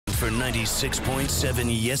96.7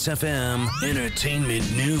 Yes FM Entertainment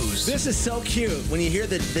News. This is so cute when you hear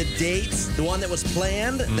the dates, the one that was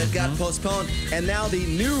planned that got postponed, and now the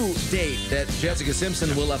new date that Jessica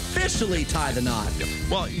Simpson will officially tie the knot.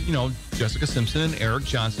 Well, you know, Jessica Simpson and Eric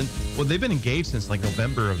Johnson, well, they've been engaged since like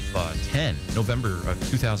November of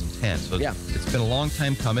 2010. So Yeah. it's been a long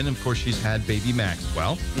time coming. And of course, she's had baby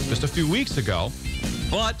Maxwell just a few weeks ago.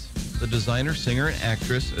 But the designer, singer, and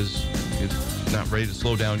actress is not ready to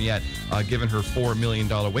slow down yet, given her $4 million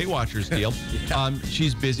Weight Watchers deal.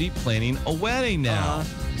 She's busy planning a wedding now.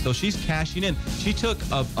 So she's cashing in. She took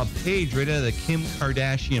a page right out of the Kim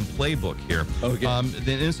Kardashian playbook here. Okay.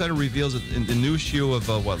 The insider reveals that in the new issue of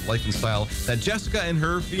Life and Style that Jessica and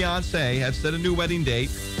her fiance have set a new wedding date,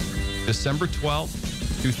 December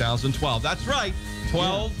 12th, 2012. That's right,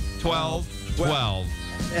 12/12/12.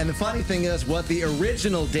 And the funny thing is, what the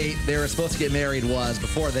original date they were supposed to get married was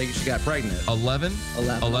before she got pregnant.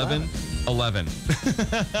 11/11/11.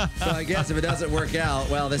 So I guess if it doesn't work out,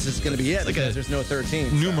 well, this is going to be it like because there's no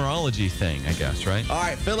 13. Numerology thing, I guess, right? All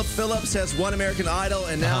right, Philip Phillips has won American Idol,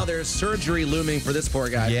 and now there's surgery looming for this poor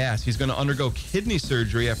guy. Yes, he's going to undergo kidney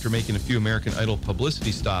surgery after making a few American Idol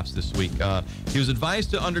publicity stops this week. He was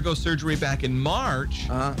advised to undergo surgery back in March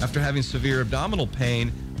after having severe abdominal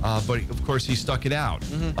pain. But, of course, he stuck it out,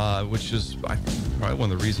 which is probably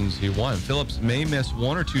one of the reasons he won. Phillips may miss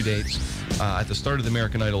one or two dates at the start of the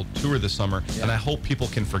American Idol tour this summer, and I hope people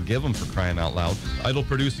can forgive him for crying out loud. Idol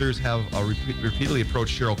producers have repeatedly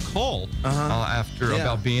approached Cheryl Cole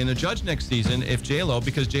about being a judge next season if J-Lo,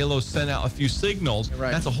 because J-Lo sent out a few signals.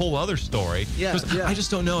 Right. That's a whole other story. Yeah. I just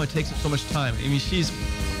don't know. It takes up so much time. I mean, she's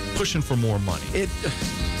pushing for more money. It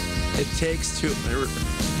takes two.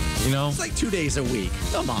 You know? It's like 2 days a week.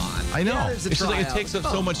 Come on. I know. Yeah, it's just like it takes up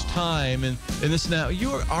so much time, and this now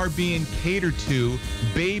you are being catered to,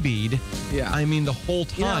 babied. Yeah. I mean, the whole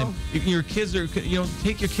time. Your kids are,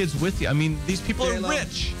 take your kids with you. I mean, these people are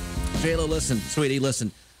rich. J-Lo, listen, sweetie,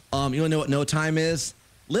 listen. You want to know what no time is?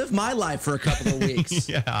 Live my life for a couple of weeks.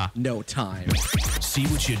 Yeah. No time. See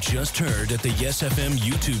what you just heard at the Yes FM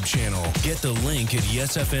YouTube channel. Get the link at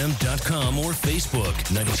yesfm.com or Facebook.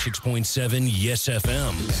 96.7 Yes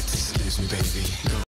FM. Excuse me, baby.